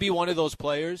 He might be one of those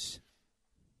players.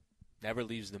 Never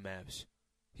leaves the Mavs.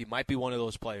 He might be one of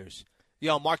those players.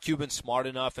 Mark Cuban's smart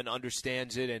enough and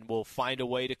understands it and will find a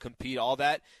way to compete, all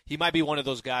that. He might be one of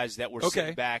those guys that we're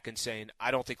sitting back and saying,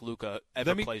 I don't think Luka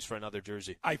ever plays for another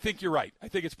jersey. I think you're right. I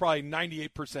think it's probably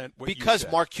 98% what because you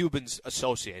said. Mark Cuban's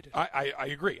associated. I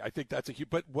agree. I think that's a huge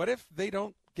 – but what if they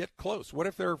don't get close? What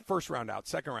if they're first round out,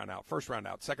 second round out, first round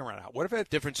out, second round out? What if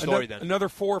different story then? Another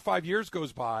 4 or 5 years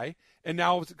goes by, and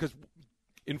now – because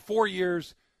in 4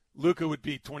 years – Luka would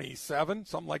be 27,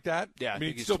 something like that. Yeah, I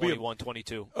mean, think he's still 21,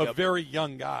 22. A very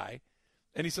young guy.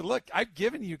 And he said, look, I've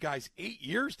given you guys 8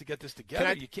 years to get this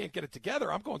together. You can't get it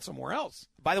together. I'm going somewhere else.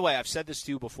 By the way, I've said this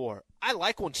to you before. I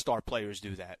like when star players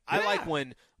do that. Yeah. I like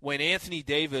when Anthony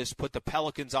Davis put the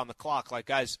Pelicans on the clock. Like,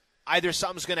 guys, either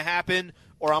something's going to happen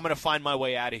or I'm going to find my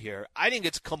way out of here. I think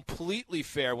it's completely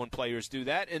fair when players do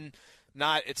that. And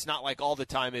it's not like all the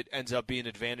time it ends up being an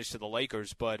advantage to the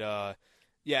Lakers, but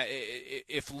yeah,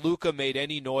 if Luka made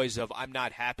any noise of I'm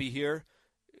not happy here,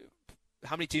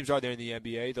 how many teams are there in the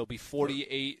NBA? There'll be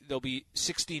 48. There'll be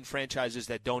 16 franchises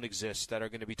that don't exist that are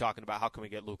going to be talking about how can we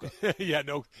get Luka. Yeah,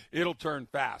 no, it'll turn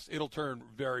fast. It'll turn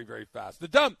very, very fast. The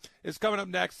Dump is coming up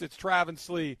next. It's Travis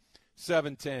Slee,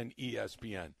 710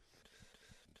 ESPN.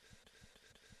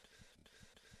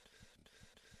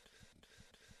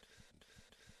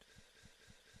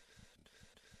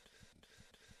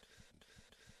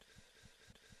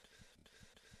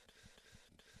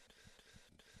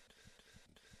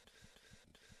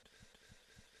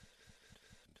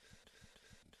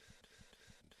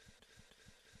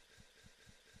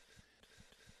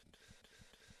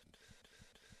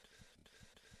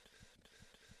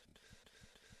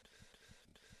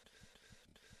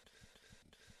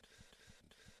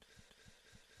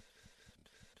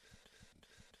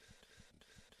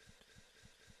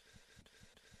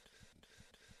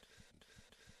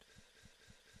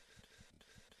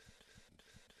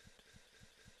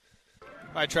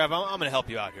 All right, Trav, I'm going to help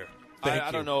you out here.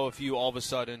 I don't know if you all of a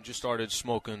sudden just started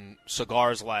smoking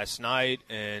cigars last night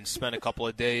and spent a couple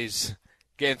of days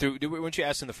getting through. Weren't you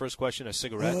asking the first question of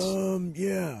cigarettes?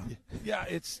 Yeah. Yeah,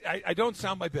 I don't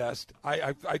sound my best.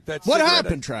 What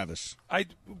happened, Travis?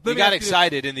 We got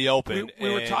excited in the open.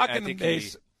 We were talking to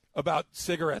Mace about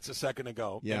cigarettes a second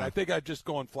ago, yeah. And I think I'd just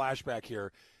go on flashback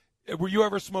here. Were you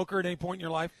ever a smoker at any point in your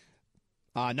life?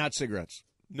 Not cigarettes.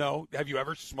 No. Have you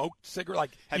ever smoked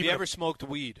cigarettes? Have you ever smoked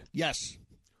weed? Yes.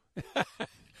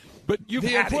 But you've the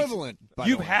had equivalent.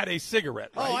 You've had a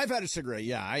cigarette, right? Oh, I've had a cigarette.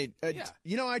 Yeah. I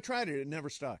tried it. It never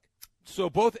stuck. So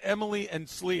both Emily and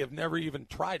Slee have never even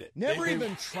tried it. Never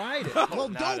even tried it. Well,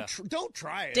 don't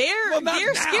try it.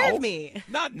 Dare scared me.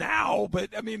 Not now,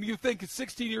 but I mean, you think at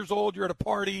 16 years old, you're at a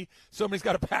party, somebody's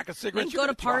got a pack of cigarettes. You go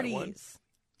to parties.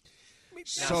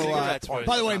 So,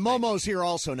 by the way, Momo's here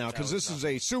also now because this is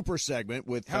a super segment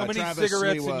with how many Travis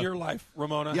cigarettes Slee, in your life,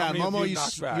 Ramona? Yeah, how many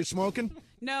Momo, you smoking?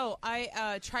 No,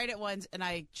 I tried it once and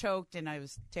I choked and I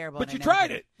was terrible. But you tried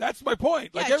it. That's my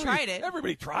point. Yeah, I tried it.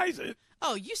 Everybody tries it.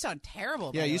 Oh, you sound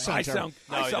terrible. Yeah, you sound terrible.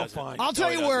 I sound fine. I'll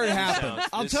tell you where it happened.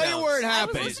 I'll tell you where it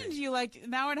happened. I was listening to you like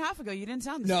an hour and a half ago. You didn't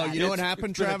sound this No, bad. you know what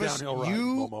happened, Travis?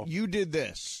 Momo. You did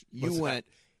this. You went,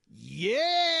 yeah.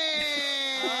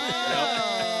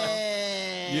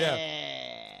 Yeah.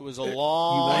 It was a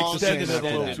long extended it a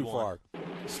little that too far.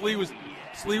 Slee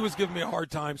was giving me a hard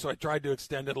time, so I tried to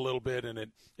extend it a little bit, and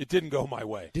it didn't go my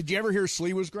way. Did you ever hear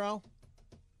Slee was growl?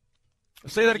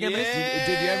 Say that again, Mace.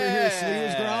 Did you ever hear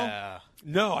Sliwa's growl?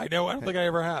 No, I don't think I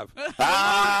ever have.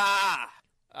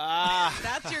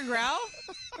 That's your growl?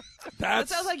 That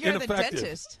sounds like you're ineffective. the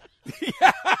dentist.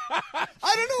 I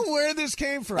don't know where this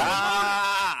came from.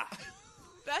 That's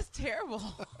terrible.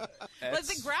 But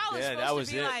the growl is that supposed was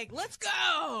to be it. like, let's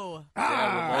go.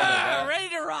 Yeah, Ready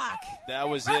to rock. that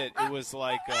was it. It was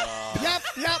like, Yep.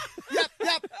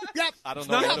 I don't It's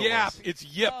know not what it yap. was. It's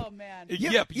yip. Oh, man.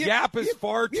 Yip. Yap is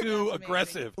far too That's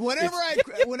aggressive. Whenever I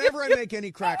make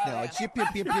any crack now, it's yip, yip,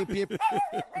 yip, yip, yip.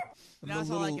 That's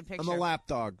all I can picture. I'm a lap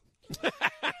dog.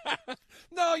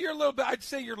 No, you're a little bit. I'd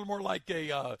say you're more like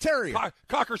a Terrier.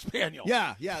 Cocker spaniel.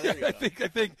 Yeah. There you I go.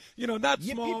 think not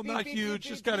Yip, small, yip, not yip, huge,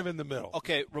 yip, just kind of in the middle.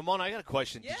 Okay, Ramon, I got a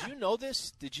question. Yeah. Did you know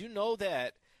this? Did you know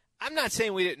that? I'm not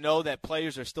saying we didn't know that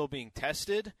players are still being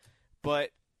tested,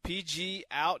 but PG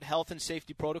out health and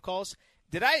safety protocols.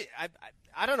 Did I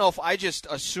don't know if I just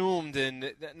assumed,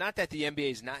 and not that the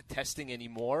NBA is not testing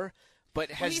anymore,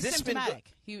 but has he's this been?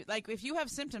 symptomatic. If you have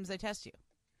symptoms, they test you.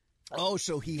 Oh,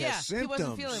 so he has symptoms. He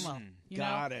wasn't feeling well.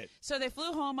 Got it. So they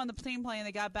flew home on the team plane.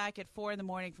 They got back at 4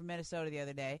 a.m. from Minnesota the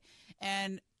other day,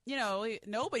 and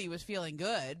nobody was feeling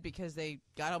good because they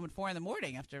got home at 4 a.m.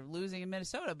 after losing in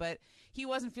Minnesota. But he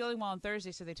wasn't feeling well on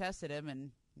Thursday, so they tested him,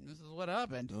 and this is what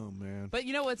happened. Oh man! But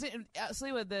you know what's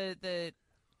Sliwa, the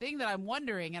thing that I'm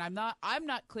wondering, and I'm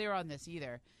not clear on this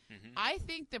either. Mm-hmm. I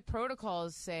think the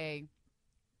protocols say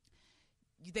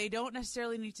they don't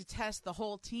necessarily need to test the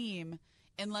whole team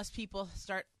unless people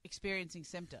start experiencing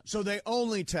symptoms. So they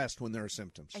only test when there are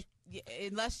symptoms.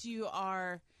 Unless you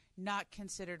are not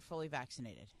considered fully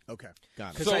vaccinated. Okay,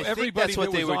 got it. Because So I think everybody that's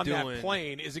what that they was were on doing. that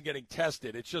plane isn't getting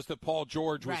tested. It's just that Paul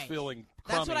George was Right. feeling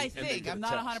crummy. That's what I and they think. did a I'm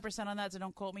not test. 100% on that, so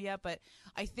don't quote me yet. But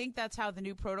I think that's how the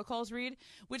new protocols read,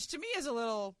 which to me is a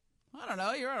little, I don't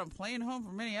know, you're on a plane home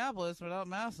from Minneapolis without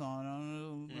masks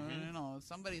on.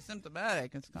 Somebody's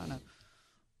symptomatic. It's kind of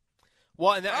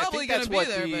Well, and I probably think that's going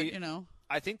to be what there, the. but,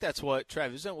 I think that's what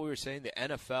Travis. Isn't that what we were saying? The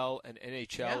NFL and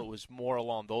NHL Yeah. it was more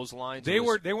along those lines.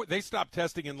 They stopped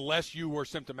testing unless you were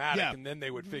symptomatic, Yeah. and then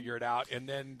they would figure it out, and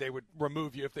then they would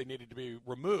remove you if they needed to be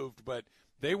removed. But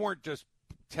they weren't just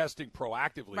testing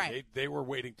proactively. Right. They were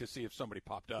waiting to see if somebody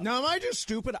popped up. Now, am I just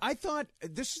stupid? I thought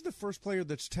this is the first player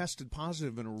that's tested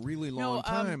positive in a really long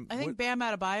time. I think Bam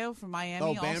Adebayo from Miami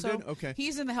Oh, Bam also. did? Okay.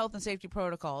 He's in the health and safety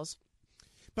protocols.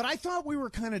 But I thought we were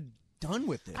kind of done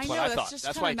with this. I know, what I that's thought. just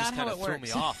That's kinda why it not just how kind of it threw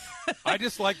works. me off. I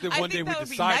just like that I one day think we that would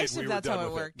be decided nice we if were that's done how it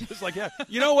with worked. it. It's like, yeah,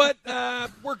 you know what?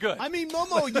 We're good. I mean,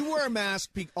 Momo, you wear a mask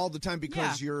all the time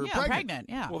because you're pregnant.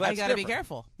 Yeah, Well, I that's got to be different.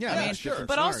 careful. Yeah, I mean, that's different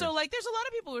but scenario. also, like, there's a lot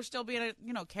of people who are still being,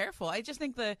 careful. I just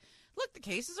think the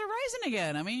cases are rising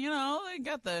again. I mean, they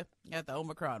got the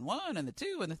Omicron 1 and the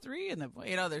 2 and the 3 and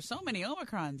the there's so many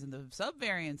Omicrons and the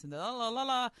subvariants and the la la la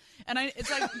la. And it's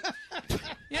like,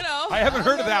 I haven't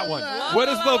heard of that one. What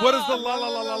is the la la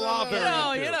la la la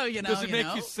variant? you know, Does it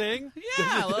make you sing?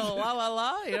 Yeah, a little la la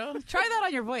la. Try that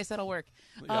on your voice. That'll work.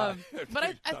 Yeah, But I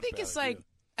not a think bad it's like,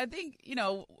 I think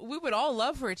we would all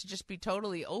love for it to just be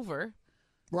totally over.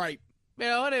 Right.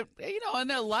 And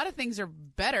and a lot of things are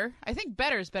better. I think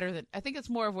better is better than. I think it's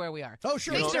more of where we are. Oh,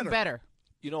 sure. Things are better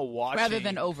Watching rather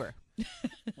than over.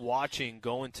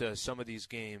 going to some of these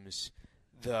games,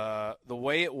 the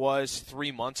way it was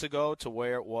 3 months ago to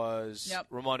where it was. Yep.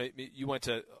 Ramon, you went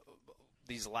to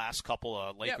these last couple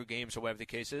of Laker Yep. games or whatever the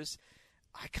case is.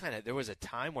 There was a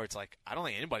time where it's like, I don't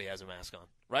think anybody has a mask on,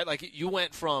 right? Like you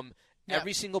went from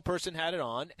every single person had it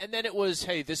on, and then it was,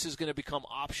 hey, this is going to become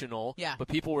optional, but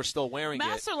people were still wearing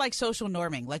Masks it. are like social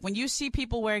norming. Like when you see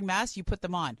people wearing masks, you put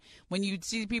them on. When you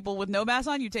see people with no mask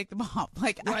on, you take them off.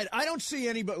 Like Right. I don't see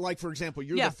anybody, like, for example,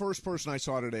 you're the first person I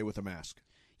saw today with a mask.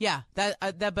 Yeah,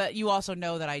 that. But you also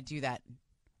know that I do that,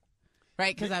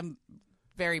 right? Because I'm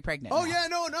very pregnant. Oh, now. yeah,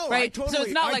 no. Right? I totally, So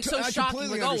it's not I like so I shocking.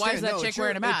 completely Like, why is understand. that No, chick it's your-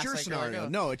 wearing a mask? It's your Like, scenario. oh,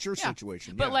 No, it's your yeah.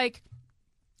 situation. But yeah.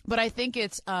 but I think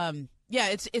it's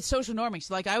it's social norming.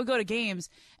 So like I would go to games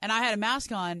and I had a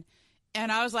mask on,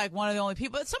 and I was like one of the only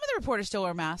people. Some of the reporters still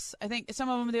wear masks. I think some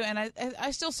of them do, and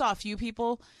I still saw a few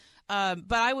people. But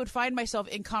I would find myself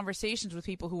in conversations with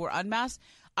people who were unmasked.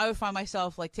 I would find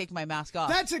myself like taking my mask off.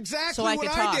 That's exactly so what could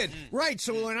I talk. did. Right.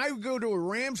 So when I would go to a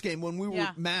Rams game, when we were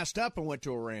Yeah. masked up and went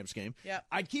to a Rams game, Yep.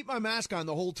 I'd keep my mask on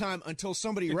the whole time until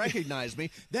somebody recognized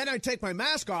me. Then I'd take my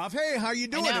mask off. Hey, how you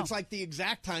doing? know. It's like the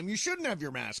exact time you shouldn't have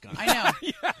your mask on. I know.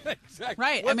 Yeah, exactly.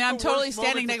 Right. What's I mean, I'm the totally worst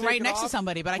moment standing to like take right it next to off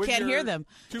somebody, but I when can't hear you're them.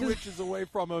 2 inches away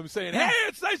from them saying, Yeah. hey,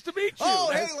 it's nice to meet you.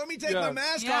 Oh, hey, let me take my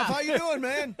mask Yeah. off. How you doing,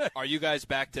 man? Are you guys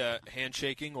back to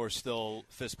handshaking or still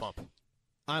fist pump?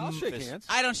 I'll shake hands.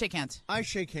 I don't shake hands. I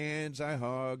shake hands. I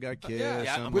hug. I kiss.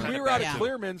 When we were out at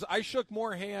Clearman's, I shook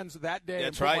more hands that day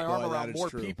and put my arm around more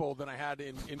people than I had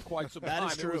in quite some time.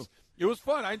 That is true. It was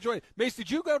fun. I enjoyed it. Mace, did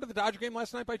you go to the Dodger game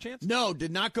last night by chance? No,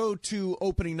 did not go to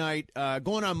opening night.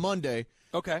 Going on Monday.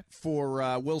 Okay.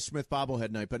 For Will Smith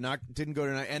bobblehead night, but didn't go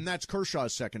tonight. And that's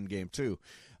Kershaw's second game, too.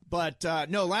 But,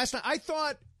 no, last night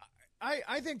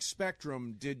I think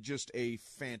Spectrum did just a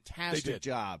fantastic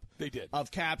job. They did.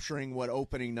 Of capturing what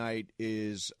opening night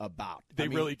is about. They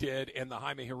really did, and the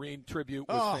Jaime Jarrín tribute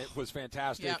was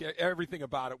fantastic. Yep. Everything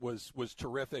about it was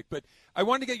terrific. But I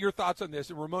wanted to get your thoughts on this,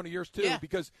 and Ramona, yours too,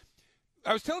 because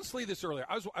I was telling Slee this earlier.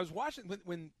 I was watching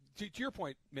when to your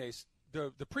point, Mace.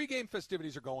 The pregame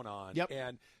festivities are going on,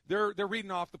 and they're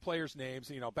reading off the players'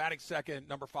 names. Batting second,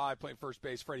 number 5, playing first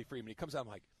base, Freddie Freeman. He comes out, I'm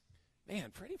like, man,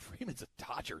 Freddie Freeman's a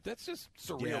Dodger. That's just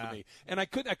surreal to me. And I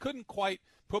couldn't quite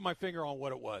put my finger on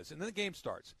what it was. And then the game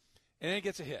starts, and then it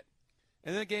gets a hit.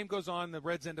 And then the game goes on. The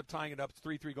Reds end up tying it up. It's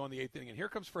 3-3 going the 8th inning. And here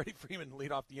comes Freddie Freeman to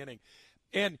lead off the inning.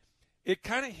 And it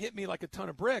kind of hit me like a ton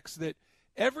of bricks that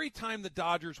every time the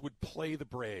Dodgers would play the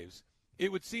Braves,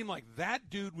 it would seem like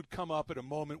that dude would come up at a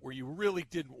moment where you really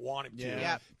didn't want him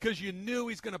to. Because you knew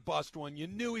he's going to bust one. You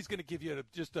knew he's going to give you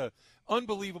just a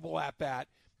unbelievable at-bat.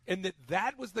 And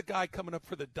that was the guy coming up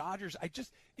for the Dodgers.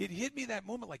 It hit me that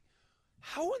moment like,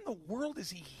 how in the world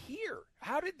is he here?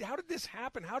 How did this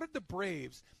happen? How did the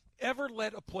Braves ever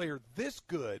let a player this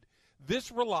good,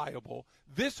 this reliable,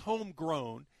 this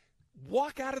homegrown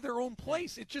walk out of their own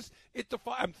place?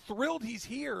 I'm thrilled he's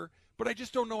here, but I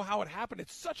just don't know how it happened.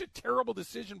 It's such a terrible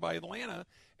decision by Atlanta,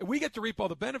 and we get to reap all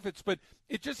the benefits, but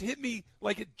it just hit me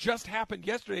like it just happened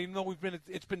yesterday, even though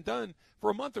it's been done for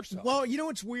a month or so. Well,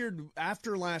 it's weird.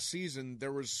 After last season,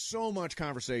 there was so much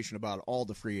conversation about all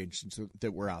the free agents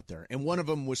that were out there, and one of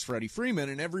them was Freddie Freeman,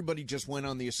 and everybody just went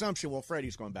on the assumption, well,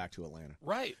 Freddie's going back to Atlanta.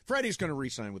 Right. Freddie's going to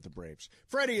re-sign with the Braves.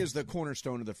 Freddie is the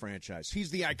cornerstone of the franchise.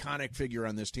 He's the iconic figure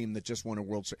on this team that just won a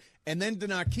World Series. And then to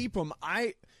not keep him,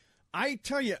 I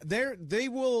tell you, they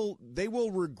will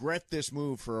regret this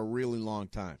move for a really long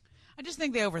time. I just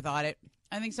think they overthought it.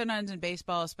 I think sometimes in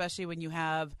baseball, especially when you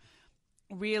have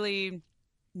really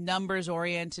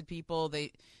numbers-oriented people,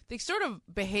 they sort of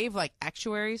behave like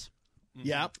actuaries.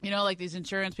 Yeah. Like these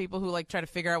insurance people who try to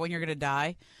figure out when you're going to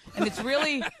die. And it's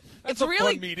really it's a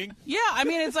fun meeting. Yeah, I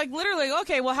mean it's like literally,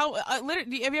 okay, well how have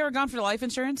you ever gone for life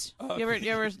insurance? You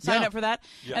ever signed up for that?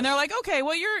 Yes. And they're like, "Okay,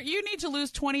 well you need to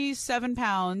lose 27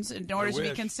 pounds in order to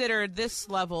be considered this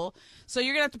level. So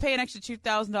you're going to have to pay an extra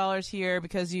 $2,000 here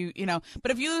because you but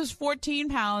if you lose 14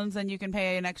 pounds then you can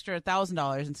pay an extra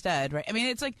 $1,000 instead, right? I mean,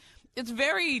 it's it's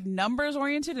very numbers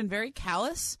oriented and very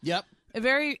callous. Yep.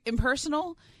 Very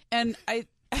impersonal. And I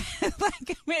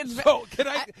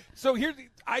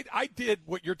I did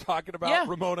what you're talking about,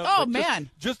 Ramona. Oh man,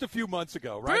 just a few months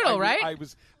ago, right? Brutal, right?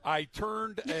 I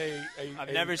turned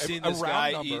I've never seen this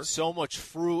guy eat so much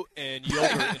fruit and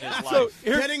yogurt in his life. So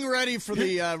getting ready for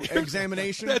the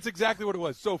examination. That's exactly what it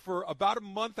was. So for about a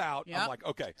month out, I'm like,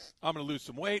 okay, I'm going to lose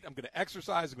some weight. I'm going to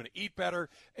exercise. I'm going to eat better.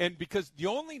 And because the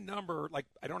only number,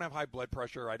 I don't have high blood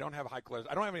pressure. I don't have high cholesterol.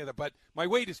 I don't have any of that. But my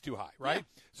weight is too high, right?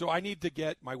 Yeah. So I need to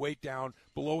get my weight down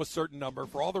below a certain number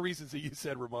for all the reasons that you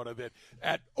said, Ramona, that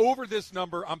at over this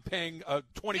number, I'm paying a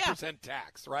 20%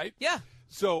 tax, right? Yeah.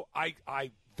 So I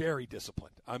very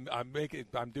disciplined.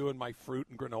 I'm doing my fruit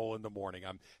and granola in the morning.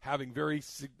 I'm having very.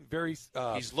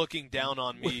 He's looking down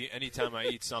on me anytime I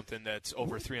eat something that's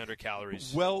over 300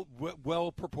 calories. Well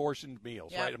proportioned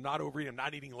meals, right? I'm not overeating. I'm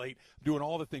not eating late. I'm doing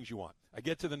all the things you want. I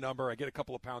get to the number. I get a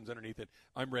couple of pounds underneath it.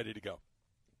 I'm ready to go.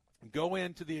 Go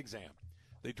into the exam.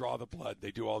 They draw the blood.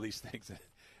 They do all these things,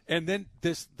 and then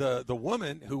the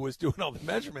woman who was doing all the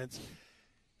measurements.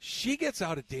 She gets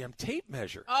out a damn tape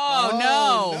measure. Oh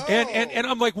no! And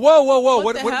I'm like, whoa!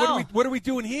 What are we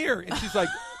doing here? And she's like,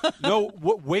 no,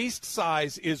 waist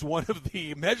size is one of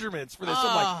the measurements for this.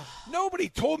 I'm like, nobody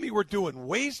told me we're doing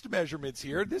waist measurements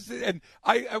here. And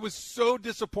I was so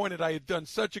disappointed. I had done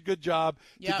such a good job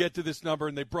to get to this number,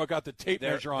 and they broke out the tape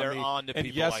measure on me. On to and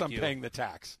people yes, like I'm you. paying the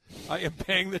tax. I am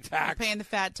paying the tax. You're paying the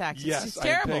fat tax. Yes, it's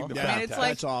terrible. It's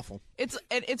that's awful.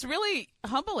 It's really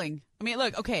humbling. I mean,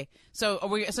 look, okay. So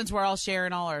since we're all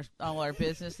sharing all our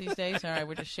business these days, all right,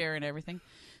 we're just sharing everything.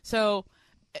 So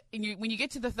when you get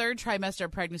to the third trimester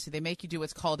of pregnancy, they make you do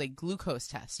what's called a glucose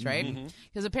test, right?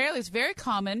 Because apparently it's very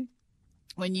common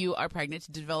when you are pregnant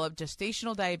to develop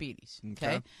gestational diabetes.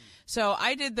 Okay. So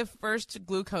I did the first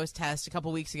glucose test a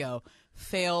couple weeks ago.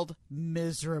 Failed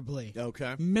miserably.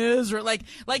 Okay. Like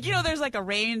there's like a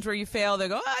range where you fail. They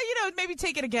go, maybe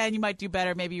take it again. You might do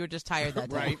better. Maybe you were just tired that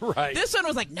day. Right. This one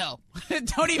was like, no,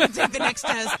 don't even take the next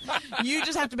test. You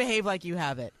just have to behave like you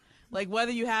have it. Like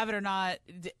whether you have it or not,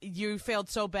 you failed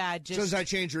so bad. So does that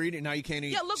change your eating? Now you can't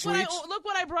eat sweets? Look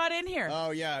what I brought in here.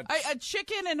 Oh, yeah. A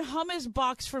chicken and hummus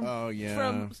box from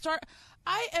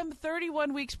I am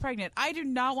 31 weeks pregnant. I do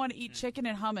not want to eat chicken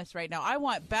and hummus right now. I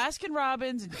want Baskin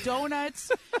Robbins and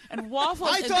donuts and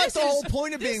waffles. I thought the whole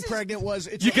point of being pregnant was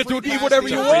you get to eat whatever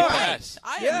you want.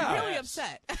 I am really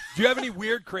upset. Do you have any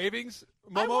weird cravings,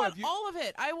 Momo? I want all of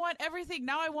it. I want everything.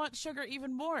 Now I want sugar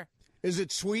even more. Is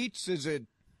it sweets? Is it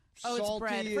salty? It's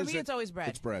bread. For me, it's always bread.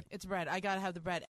 It's bread. It's bread. I got to have the bread.